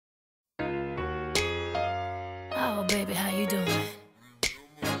Oh, baby, how you doing?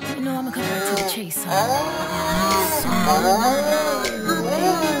 You know, I'ma come right to the chase, huh?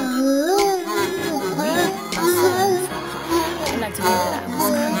 I like to think that I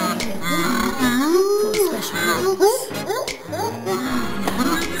was created for a special purpose.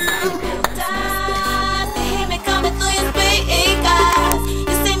 They hear me coming through your speakers.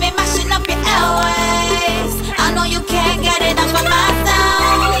 You see me mashing up your airways. I know you can't get enough of my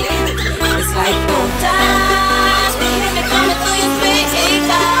sound. It's like boom times. They hear me coming through your speakers.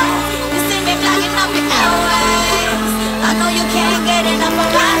 You see me blocking up your airways. I know you can't get enough of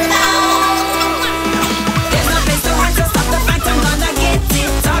my sound. There's no place to run, so stop the fight, I'm gonna get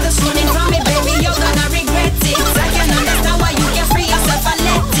it. All this running from me, baby, you're gonna regret it. I can understand why you can't free yourself and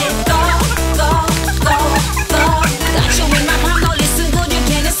let it go, go, go, go. Got you in my palm, now listen good, you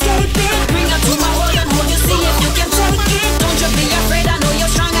can't escape it. Bring her to my world and hold you, see if you can take it. Don't you be afraid, I know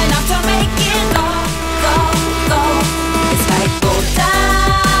you're strong enough to make it. Go, go, go. It's like both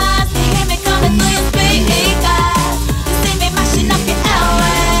times. They hear me coming through your speakers. You see me mashing up your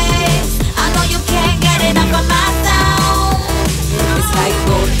airways. I know you can't get enough of my sound. It's like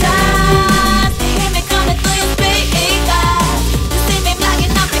both times. They hear me coming through your speakers. You see me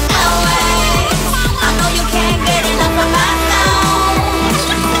blocking up your airways. I know you can't get enough of my sound.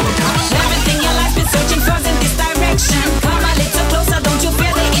 Everything your life been searching for in this direction. Come a little closer, don't you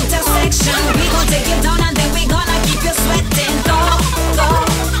feel the intersection? We gon' take you down and then we gonna keep you sweating. Go, go,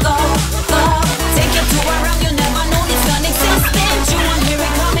 go, go. Take you to a realm you never known it's non-existent. You won't hear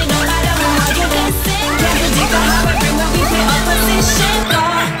it coming no matter how you listen. Can you dig the how everywhere we play opposition? Go,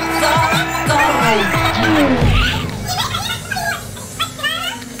 go, go.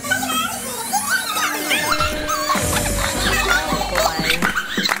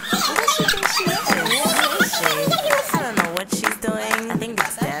 I don't know what she's doing. I think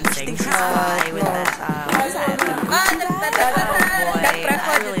it's dancing. She's fine with that. What is that? Oh boy, I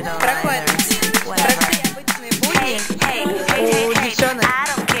really don't either. Whatever. Hey, hey, hey, hey, hey. I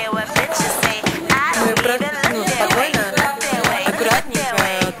don't care what bitches say. I don't even look their way. Look their way. Look their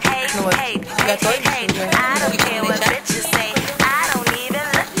way. Hey, hey, hey, hey, hey. I don't care what bitches say. I don't even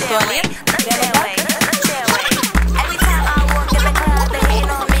look their way. Look their way. Look their way. Every time I walk in the club, they hate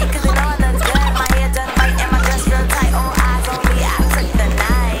on me 'cause they know I look good. My hair done right and my dress real tight. All eyes on me, I took the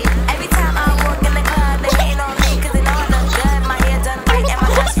night. Every time I walk in the club, they hate on me 'cause they know I look good. My hair done right and my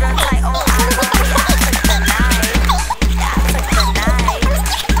dress real tight. All eyes on me, I took the night. I took the night.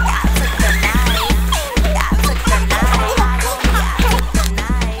 I took the night. I took the night. I took the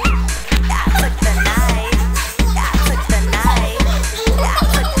night. I took the night. I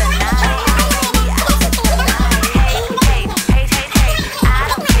took the night. I took the night. Hey, hey, hey, hey, hey. I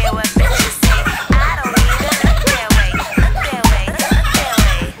don't care what bitches say. I don't even look their way. Look their way. Look their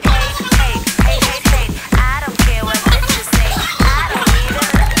way. Hey, hey, hey, hey, hey. I don't care what bitches say. I don't even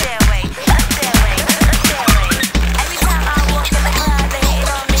look their way. Look their way. Look their way. Every time I walk in the club, they hate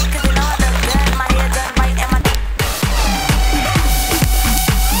on me 'cause they know I look good. My hair done right and my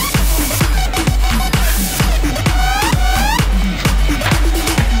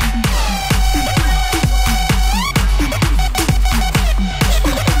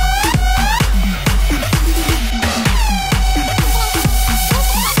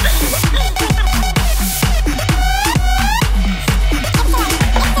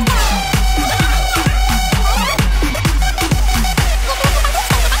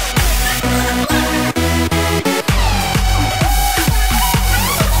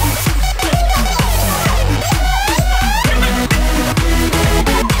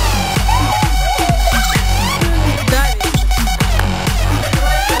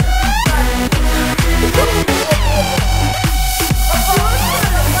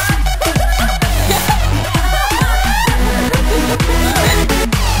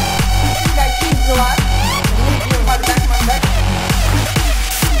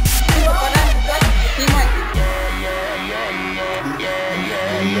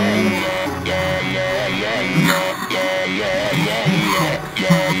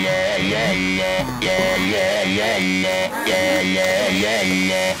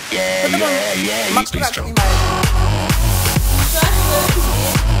Макс,